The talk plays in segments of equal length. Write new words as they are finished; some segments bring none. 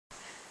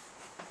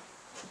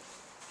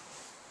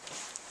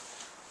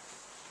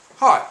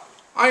Hi,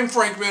 I'm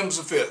Frank Mims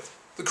V,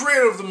 the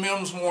creator of the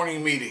Mims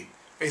Morning Meeting,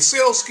 a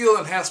sales skill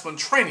enhancement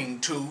training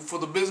tool for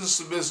the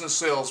business-to-business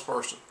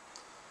salesperson.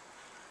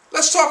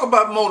 Let's talk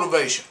about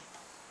motivation.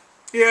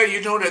 Yeah,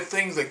 you know that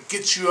thing that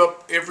gets you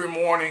up every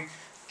morning,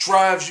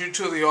 drives you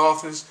to the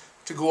office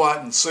to go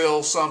out and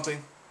sell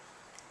something?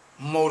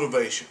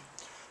 Motivation.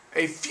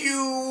 A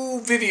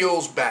few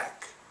videos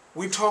back,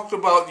 we talked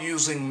about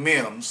using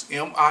MIMS,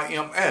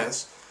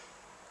 M-I-M-S,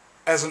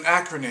 as an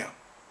acronym,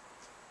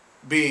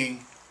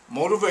 being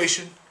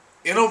motivation,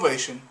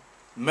 innovation,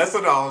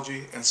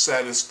 methodology, and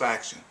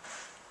satisfaction.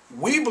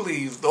 We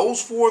believe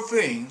those four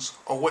things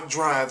are what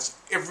drives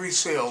every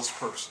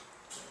salesperson.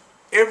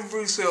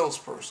 Every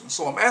salesperson.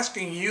 So I'm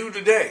asking you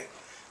today,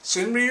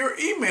 send me your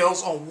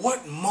emails on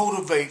what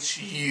motivates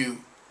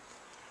you.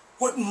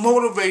 What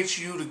motivates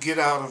you to get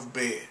out of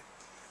bed?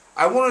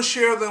 I want to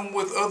share them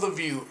with other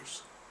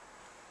viewers.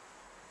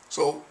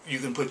 So you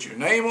can put your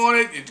name on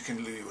it, you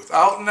can leave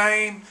without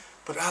name,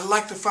 but I'd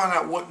like to find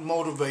out what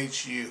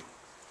motivates you.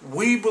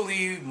 We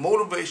believe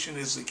motivation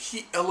is the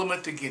key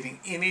element to getting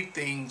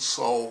anything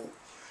sold.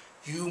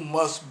 You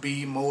must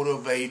be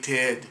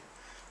motivated.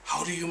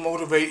 How do you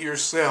motivate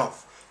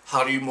yourself?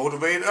 How do you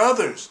motivate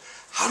others?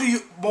 How do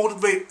you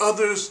motivate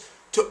others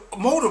to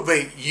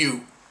motivate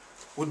you?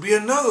 Would be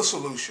another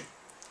solution.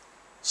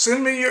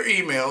 Send me your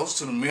emails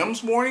to the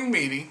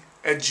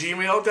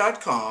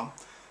mimsmorningmeeting@gmail.com.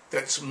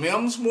 That's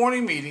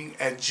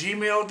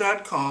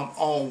mimsmorningmeeting@gmail.com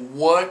on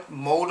what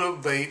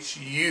motivates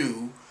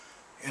you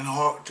in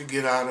order to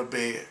get out of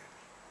bed,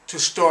 to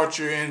start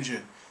your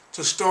engine,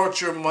 to start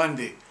your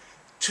Monday,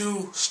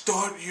 to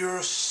start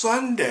your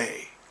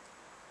Sunday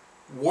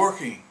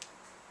working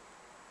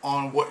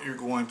on what you're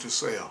going to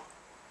sell.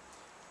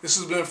 This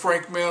has been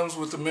Frank Mims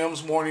with the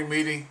Mims Morning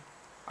Meeting.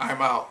 I'm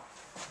out.